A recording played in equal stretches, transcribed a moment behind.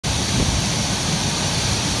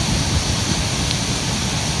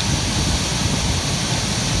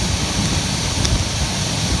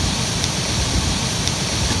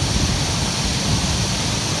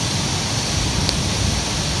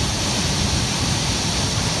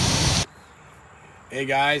Hey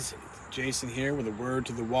guys, Jason here with a word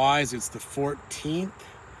to the wise. It's the 14th.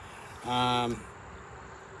 I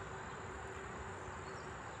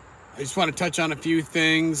just want to touch on a few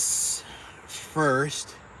things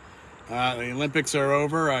first. The Olympics are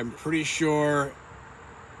over. I'm pretty sure,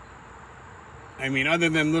 other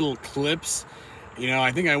than little clips,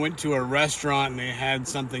 I think I went to a restaurant and they had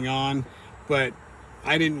something on, but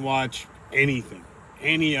I didn't watch anything.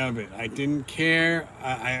 Any of it. I didn't care.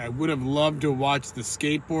 I would have loved to watch the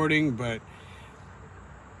skateboarding, but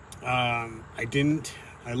I didn't.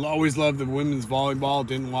 I always loved the women's volleyball.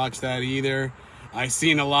 Didn't watch that either. I've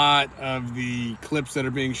seen a lot of the clips that are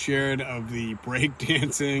being shared of the break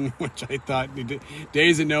dancing, which I thought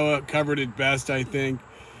Days of Noah covered it best, I think,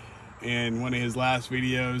 in one of his last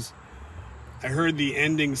videos. I heard the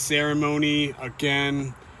ending ceremony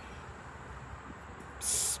again.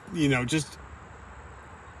 Just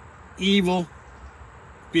evil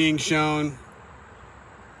being shown.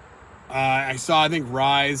 I think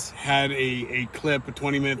Rise had a clip, a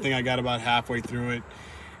 20-minute thing. I got about halfway through it,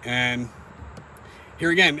 and here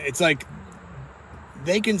again, it's like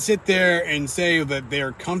they can sit there and say that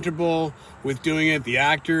they're comfortable with doing it. The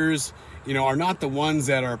actors, are not the ones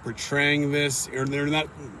that are portraying this, or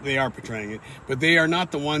they are portraying it, but they are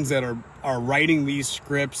not the ones that are writing these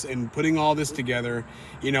scripts and putting all this together.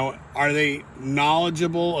 Are they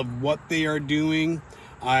knowledgeable of what they are doing?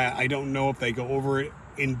 I don't know if they go over it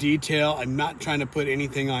in detail. I'm not trying to put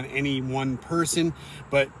anything on any one person,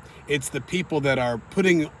 but it's the people that are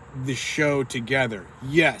putting the show together.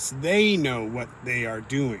 Yes, they know what they are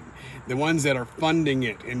doing. The ones that are funding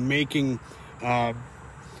it and making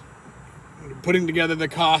putting together the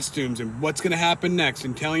costumes and what's going to happen next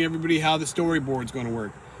and telling everybody how the storyboard's going to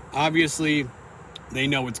work. Obviously, they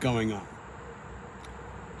know what's going on.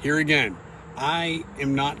 Here again, I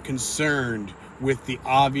am not concerned with the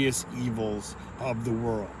obvious evils of the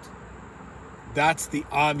world. That's the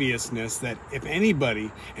obviousness that if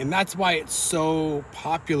anybody, and that's why it's so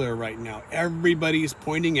popular right now, everybody's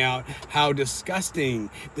pointing out how disgusting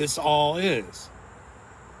this all is.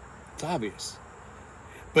 It's obvious.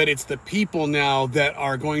 But it's the people now that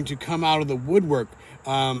are going to come out of the woodwork.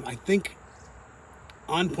 I think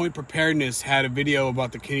On Point Preparedness had a video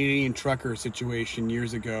about the Canadian trucker situation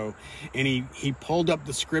years ago, and he pulled up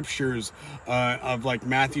the scriptures of like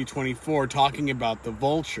Matthew 24, talking about the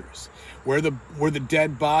vultures. Where the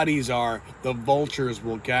dead bodies are, the vultures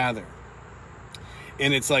will gather.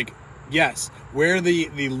 And it's like, yes, where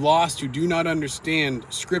the lost who do not understand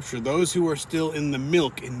scripture, those who are still in the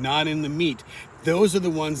milk and not in the meat, those are the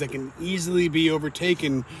ones that can easily be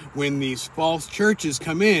overtaken when these false churches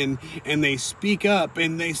come in and they speak up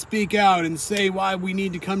and they speak out and say why we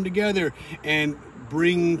need to come together and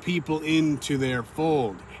bring people into their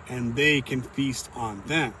fold, and they can feast on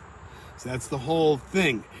them. So that's the whole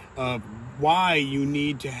thing of why you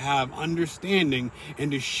need to have understanding and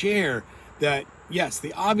to share that, yes,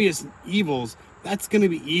 the obvious evils, that's going to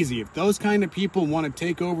be easy. If those kind of people want to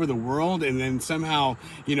take over the world and then somehow,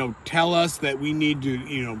 tell us that we need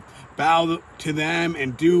to, bow to them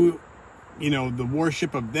and do, the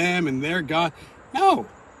worship of them and their God. No,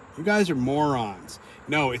 you guys are morons.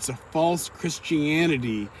 No, it's a false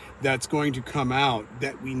Christianity that's going to come out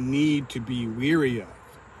that we need to be weary of.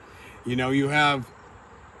 You have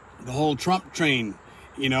the whole Trump train,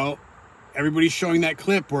 everybody's showing that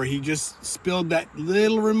clip where he just spilled that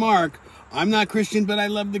little remark. I'm not Christian, but I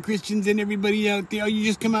love the Christians and everybody out there. You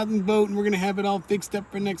just come out and vote and we're going to have it all fixed up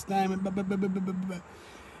for next time.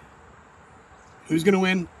 Who's going to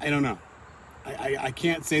win? I don't know. I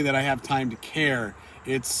can't say that I have time to care.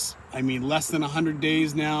 It's, less than 100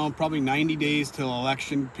 days now, probably 90 days till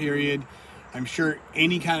election period. I'm sure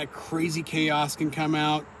any kind of crazy chaos can come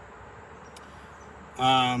out.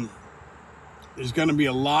 There's going to be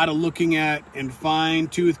a lot of looking at and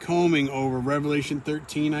fine-tooth combing over Revelation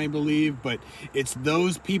 13, I believe. But it's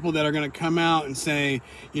those people that are going to come out and say,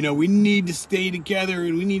 we need to stay together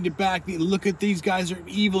and we need to look at these guys are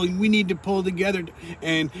evil and we need to pull together.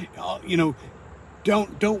 And,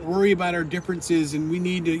 don't worry about our differences, and we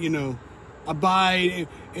need to, abide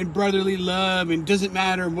in brotherly love, and doesn't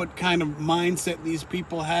matter what kind of mindset these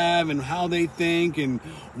people have and how they think, and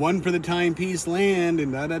one for the time, peace, land,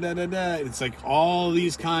 and da-da-da-da-da. It's like all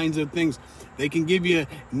these kinds of things. They can give you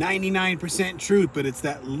 99% truth, but it's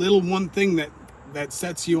that little one thing that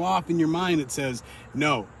sets you off in your mind that says,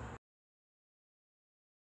 no.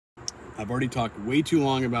 I've already talked way too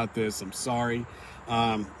long about this. I'm sorry.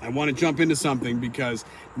 I want to jump into something because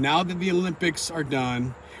now that the Olympics are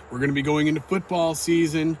done, we're going to be going into football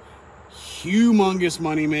season. Humongous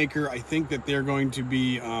moneymaker. I think that they're going to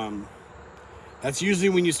be That's usually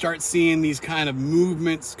when you start seeing these kind of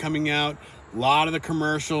movements coming out. A lot of the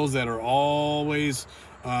commercials that are always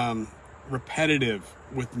repetitive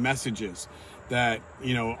with messages that,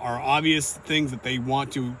 you know, are obvious things that they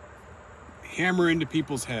want to hammer into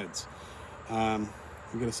people's heads. Let me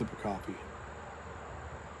get a sip of coffee.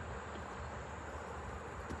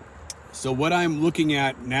 So what I'm looking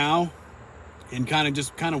at now and kind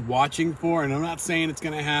of watching for, and I'm not saying it's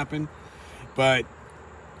going to happen, but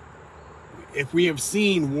if we have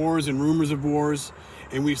seen wars and rumors of wars,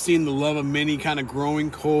 and we've seen the love of many kind of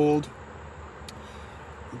growing cold,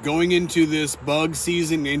 going into this bug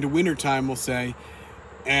season, into wintertime, we'll say,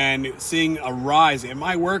 and seeing a rise. At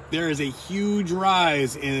my work, there is a huge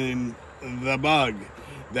rise in the bug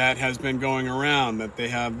that has been going around, that they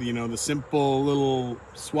have, you know, the simple little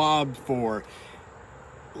swab for.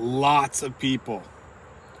 Lots of people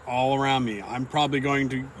all around me. I'm probably going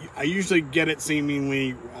to, I usually get it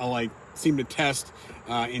seemingly, seem to test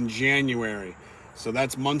in January. So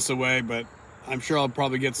that's months away, but I'm sure I'll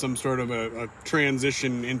probably get some sort of a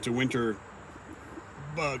transition into winter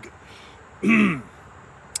bug.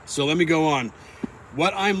 So let me go on.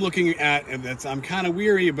 What I'm looking at, and that's I'm kind of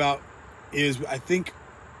weary about, is I think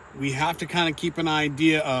we have to kind of keep an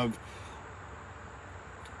idea of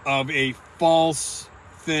a false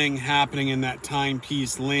thing happening in that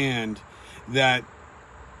timepiece land that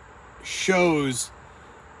shows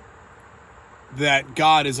that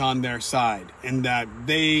God is on their side and that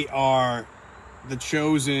they are the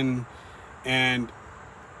chosen. And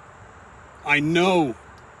I know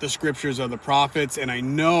the scriptures are the prophets, and I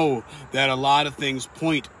know that a lot of things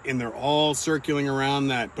point, and they're all circling around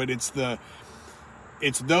that, but it's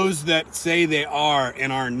those that say they are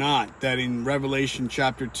and are not, that in Revelation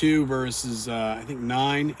chapter 2 verses I think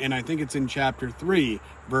 9, and I think it's in chapter 3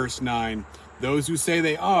 verse 9, those who say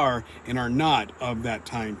they are and are not of that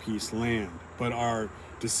timepiece land, but are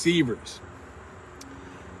deceivers.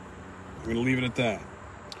 I'm going to leave it at that.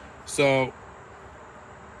 So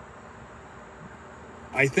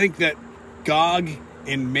I think that Gog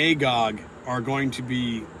and Magog are going to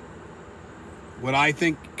be what I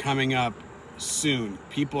think coming up soon.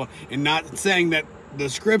 People, and not saying that the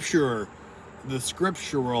scriptural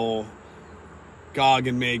Gog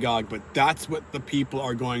and Magog, but that's what the people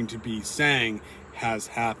are going to be saying has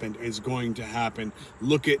happened, is going to happen.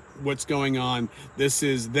 Look at what's going on. This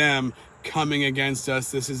is them coming against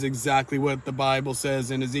us. This is exactly what the Bible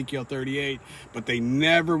says in Ezekiel 38, but they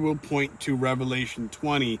never will point to Revelation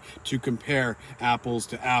 20 to compare apples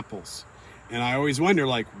to apples. And I always wonder,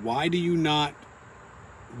 like, why do you not?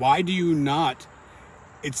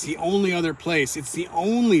 It's the only other place, it's the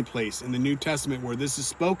only place in the New Testament where this is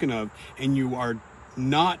spoken of, and you are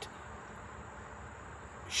not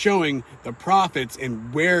showing the prophets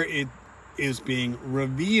and where it is being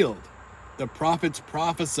revealed. The prophets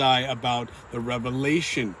prophesy about the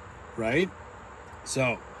revelation, right?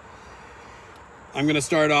 So I'm going to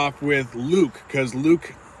start off with Luke, because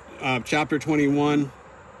Luke chapter 21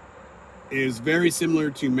 is very similar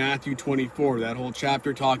to Matthew 24, that whole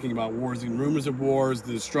chapter talking about wars and rumors of wars,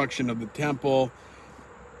 the destruction of the temple,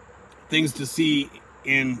 things to see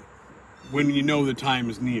in when you know the time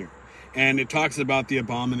is near. And it talks about the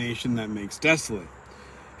abomination that makes desolate.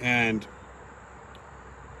 And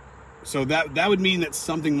so that would mean that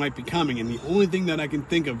something might be coming. And the only thing that I can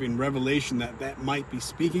think of in Revelation that might be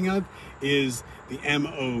speaking of is the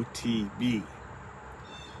MOTB.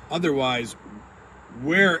 Otherwise,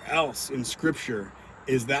 where else in Scripture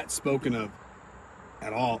is that spoken of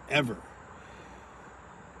at all, ever?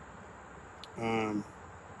 And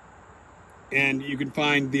you can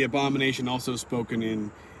find the abomination also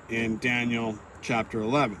spoken in Daniel chapter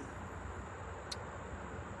 11.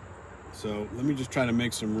 So let me just try to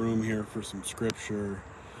make some room here for some scripture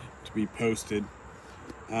to be posted.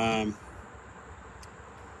 Luke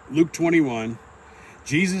 21,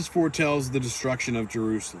 Jesus foretells the destruction of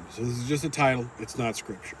Jerusalem. So this is just a title, it's not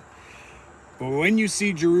scripture. But when you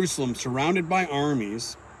see Jerusalem surrounded by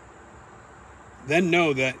armies, then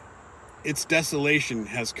know that its desolation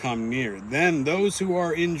has come near. Then those who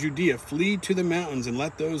are in Judea flee to the mountains, and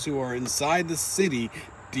let those who are inside the city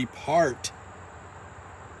depart.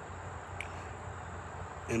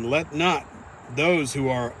 And let not those who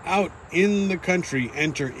are out in the country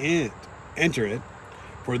enter it.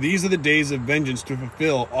 For these are the days of vengeance, to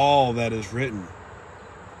fulfill all that is written.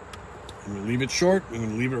 I'm going to leave it short. I'm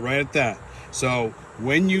going to leave it right at that. So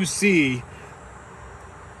when you see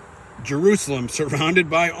Jerusalem surrounded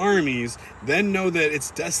by armies, then know that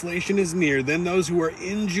its desolation is near. Then those who are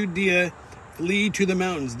in Judea flee to the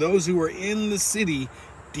mountains. Those who are in the city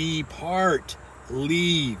depart,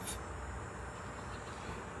 leave.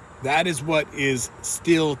 That is what is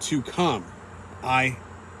still to come, I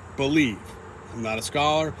believe. I'm not a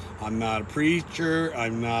scholar. I'm not a preacher.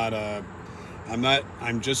 I'm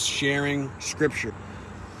just sharing scripture.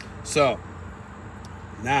 So,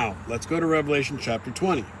 now, let's go to Revelation chapter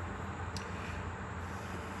 20.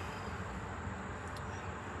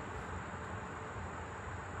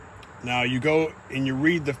 Now, you go and you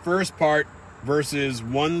read the first part, verses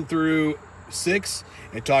 1 through 6.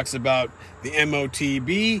 It talks about the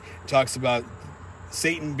MOTB. It talks about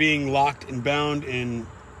Satan being locked and bound in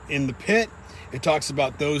the pit. It talks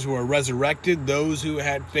about those who are resurrected, those who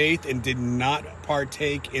had faith and did not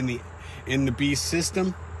partake in the beast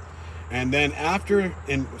system. And then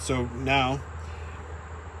so now,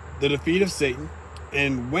 the defeat of Satan.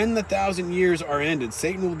 And when the 1,000 years are ended,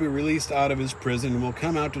 Satan will be released out of his prison and will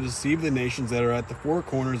come out to deceive the nations that are at the four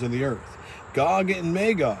corners of the earth, Gog and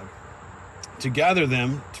Magog, to gather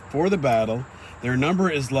them for the battle. Their number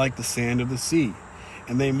is like the sand of the sea.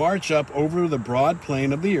 And they march up over the broad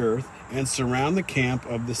plain of the earth and surround the camp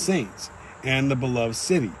of the saints and the beloved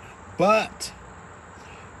city. But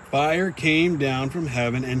fire came down from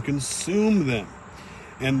heaven and consumed them.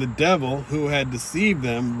 And the devil who had deceived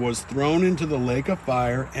them was thrown into the lake of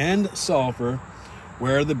fire and sulfur,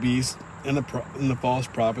 where the beast and the false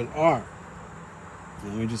prophet are.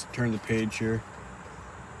 Let me just turn the page here.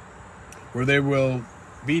 Where they will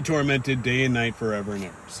be tormented day and night forever and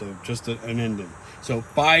ever. So just an ending. So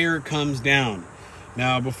fire comes down.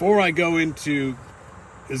 Now, before I go into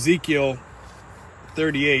Ezekiel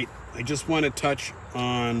 38, I just want to touch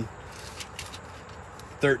on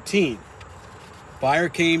 13. Fire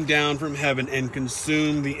came down from heaven and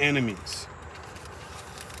consumed the enemies.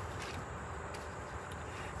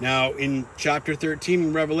 Now, in chapter 13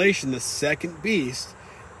 in Revelation, the second beast,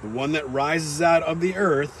 the one that rises out of the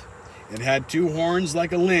earth, it had two horns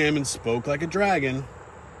like a lamb and spoke like a dragon.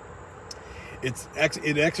 It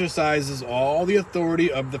exercises all the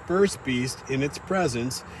authority of the first beast in its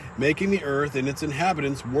presence, making the earth and its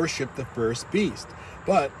inhabitants worship the first beast.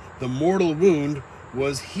 But the mortal wound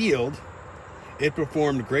was healed. It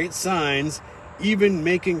performed great signs, even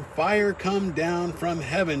making fire come down from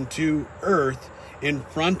heaven to earth in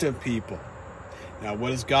front of people. Now, what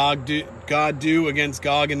does God do against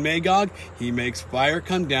Gog and Magog? He makes fire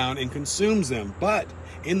come down and consumes them. But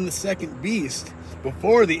in the second beast,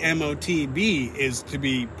 before the MOTB is to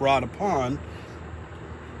be brought upon,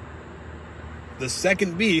 the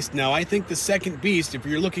second beast, now I think the second beast, if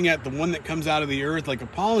you're looking at the one that comes out of the earth like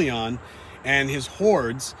Apollyon and his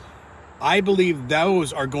hordes, I believe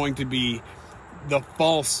those are going to be the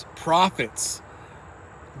false prophets,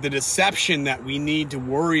 the deception that we need to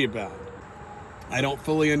worry about. I don't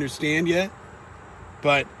fully understand yet,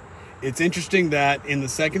 but it's interesting that in the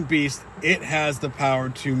second beast, it has the power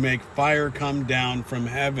to make fire come down from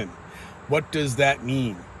heaven. What does that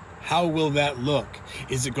mean? How will that look?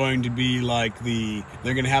 Is it going to be like they're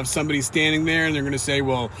going to have somebody standing there and they're going to say,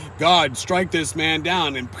 well, God, strike this man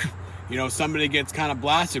down, and somebody gets kind of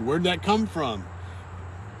blasted. Where'd that come from?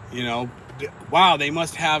 Wow, they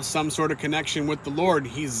must have some sort of connection with the Lord.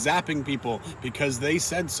 He's zapping people because they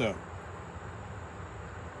said so.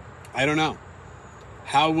 I don't know.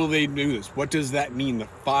 How will they do this? What does that mean? The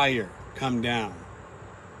fire come down.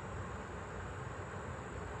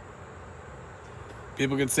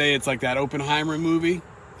 People can say it's like that Oppenheimer movie.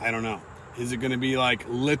 I don't know. Is it going to be like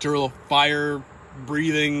literal fire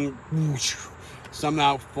breathing, whoosh,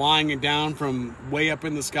 somehow flying it down from way up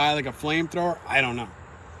in the sky like a flamethrower? I don't know.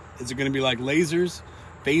 Is it going to be like lasers,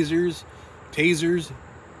 phasers, tasers?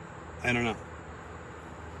 I don't know.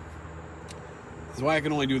 That's why I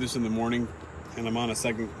can only do this in the morning, and I'm on a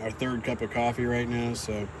third cup of coffee right now,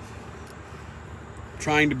 so I'm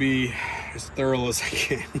trying to be as thorough as I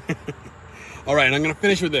can. All right, I'm going to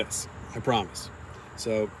finish with this, I promise.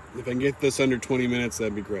 So if I can get this under 20 minutes,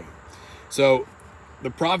 that'd be great. So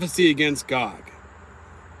the prophecy against Gog.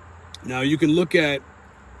 Now you can look at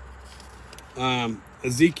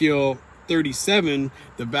Ezekiel 37,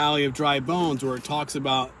 the valley of dry bones, where it talks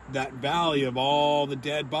about that valley of all the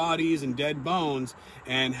dead bodies and dead bones,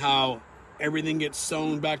 and how everything gets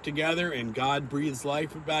sewn back together and God breathes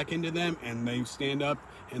life back into them and they stand up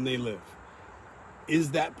and they live.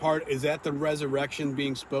 Is that the resurrection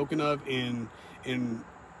being spoken of in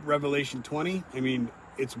Revelation 20? I mean,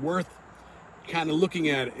 it's worth kind of looking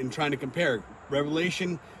at it and trying to compare.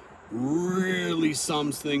 Revelation really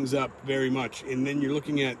sums things up very much, and then you're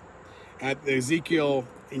looking at Ezekiel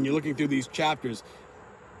and you're looking through these chapters,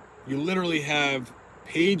 you literally have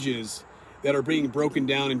pages that are being broken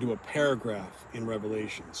down into a paragraph in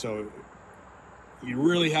Revelation. So you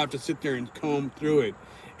really have to sit there and comb through it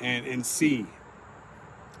and see.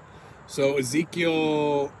 So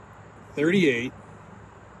Ezekiel 38,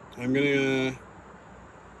 I'm going to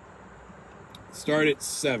start at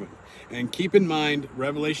 7. And keep in mind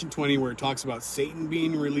Revelation 20, where it talks about Satan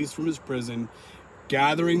being released from his prison,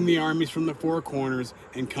 gathering the armies from the four corners,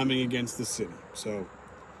 and coming against the city. So,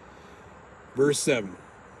 verse 7.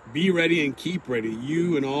 Be ready and keep ready,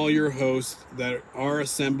 you and all your hosts that are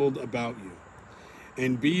assembled about you,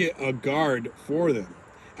 and be a guard for them.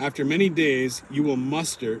 After many days you will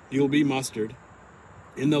be mustered.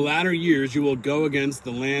 In the latter years you will go against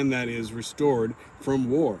the land that is restored from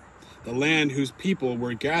war, the land whose people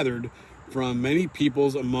were gathered from many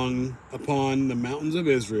peoples upon the mountains of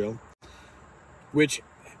Israel, which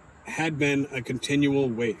had been a continual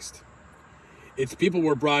waste. Its people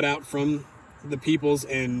were brought out from the peoples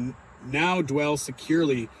and now dwell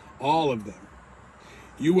securely, all of them.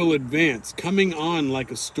 You will advance, coming on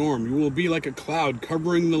like a storm. You will be like a cloud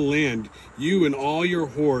covering the land, you and all your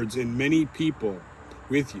hordes and many people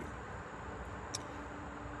with you.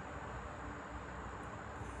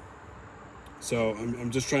 So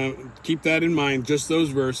I'm just trying to keep that in mind, just those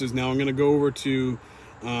verses. Now I'm going to go over to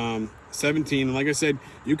 17. And like I said,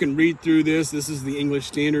 you can read through this. This is the English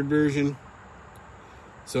Standard Version.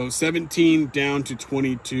 So 17 down to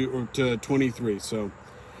 22 or to 23. So,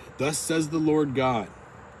 thus says the Lord God,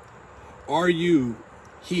 are you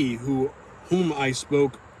he whom I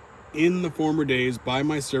spoke in the former days by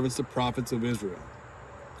my servants the prophets of Israel,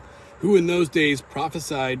 who in those days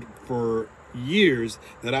prophesied for years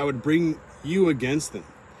that I would bring you against them?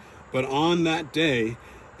 But on that day,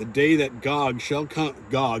 the day that Gog shall come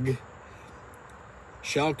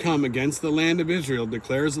against the land of Israel,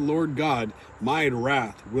 declares the Lord God, my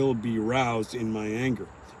wrath will be roused in my anger.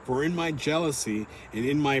 For in my jealousy and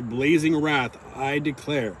in my blazing wrath I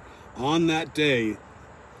declare, on that day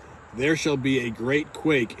there shall be a great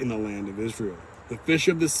quake in the land of Israel. The fish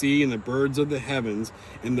of the sea and the birds of the heavens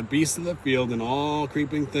and the beasts of the field and all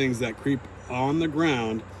creeping things that creep on the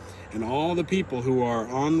ground and all the people who are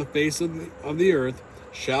on the face of the earth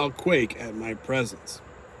shall quake at my presence.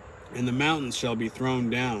 And the mountains shall be thrown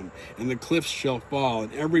down, and the cliffs shall fall,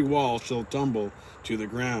 and every wall shall tumble to the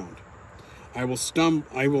ground. I will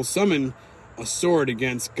summon a sword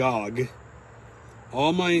against Gog.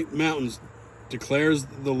 All my mountains, declares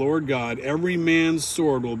the Lord God, every man's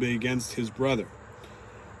sword will be against his brother.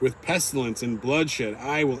 With pestilence and bloodshed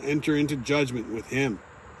I will enter into judgment with him,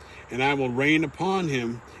 and I will rain upon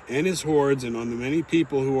him and his hordes and on the many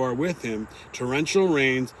people who are with him torrential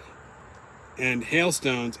rains and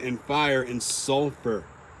hailstones and fire and sulfur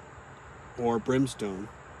or brimstone.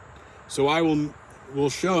 So I will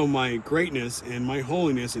show my greatness and my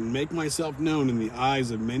holiness and make myself known in the eyes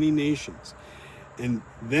of many nations. And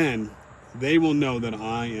then they will know that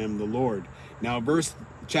I am the Lord. Now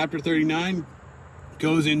chapter 39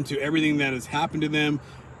 goes into everything that has happened to them,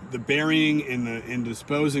 the burying and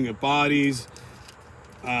disposing of bodies.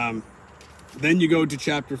 Then you go to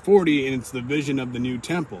chapter 40 and it's the vision of the new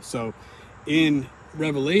temple. So in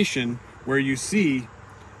Revelation, where you see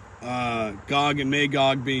Gog and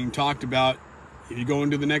Magog being talked about, if you go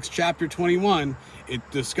into the next chapter 21, it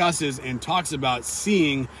discusses and talks about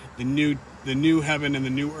seeing the new heaven and the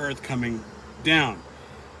new earth coming down.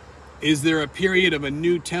 Is there a period of a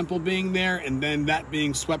new temple being there and then that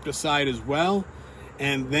being swept aside as well?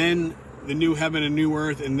 And then the new heaven and new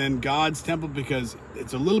earth and then God's temple? Because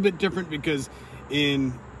it's a little bit different, because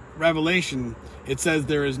in Revelation it says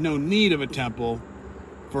there is no need of a temple,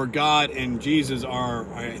 for God and Jesus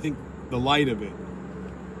are, I think, the light of it,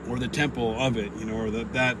 or the temple of it, you know, or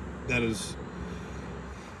that is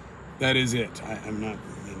it. I'm not,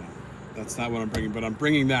 you know, that's not what I'm bringing, but I'm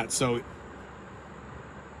bringing that. So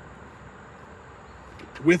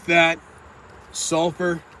with that,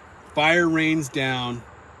 sulfur, fire rains down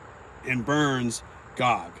and burns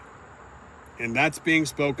Gog. And that's being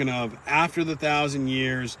spoken of after the 1,000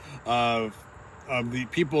 years of the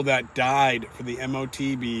people that died for the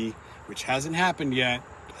MOTB, which hasn't happened yet.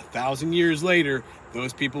 1,000 years later,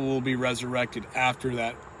 those people will be resurrected after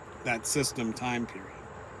that system time period.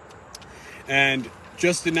 And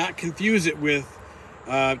just to not confuse it with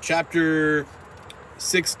chapter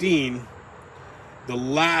 16, the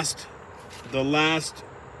last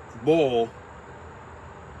bowl,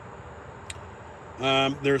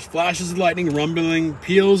 there's flashes of lightning, rumbling,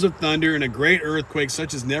 peals of thunder, and a great earthquake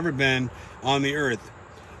such as never been on the earth.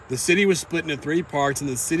 The city was split into 3 parts, and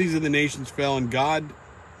the cities of the nations fell, and God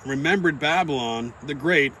remembered Babylon the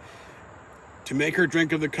Great to make her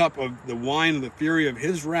drink of the cup of the wine of the fury of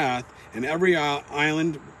his wrath, and every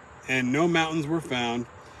island and no mountains were found,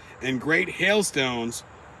 and great hailstones,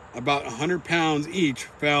 about 100 pounds each,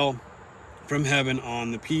 fell from heaven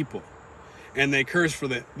on the people. and they curse for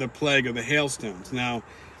the plague of the hailstones. Now,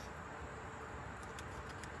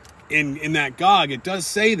 in that Gog, it does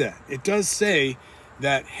say that. It does say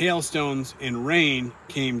that hailstones and rain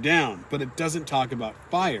came down, but it doesn't talk about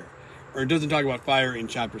fire, or it doesn't talk about fire in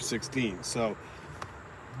chapter 16. So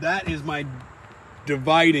that is my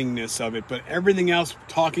dividingness of it. But everything else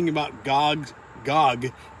talking about Gog,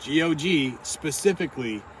 G-O-G,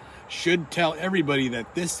 specifically, should tell everybody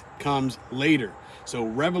that this comes later. So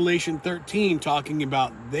Revelation 13 talking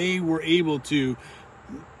about they were able to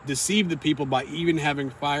deceive the people by even having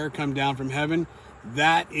fire come down from heaven.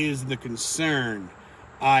 That is the concern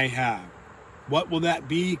I have. What will that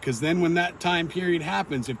be? Because then when that time period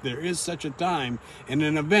happens, if there is such a time and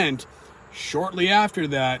an event, shortly after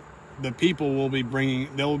that, the people will be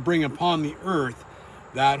they'll bring upon the earth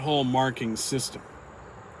that whole marking system.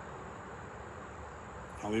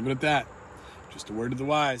 I'll leave it at that. Just a word to the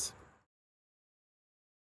wise.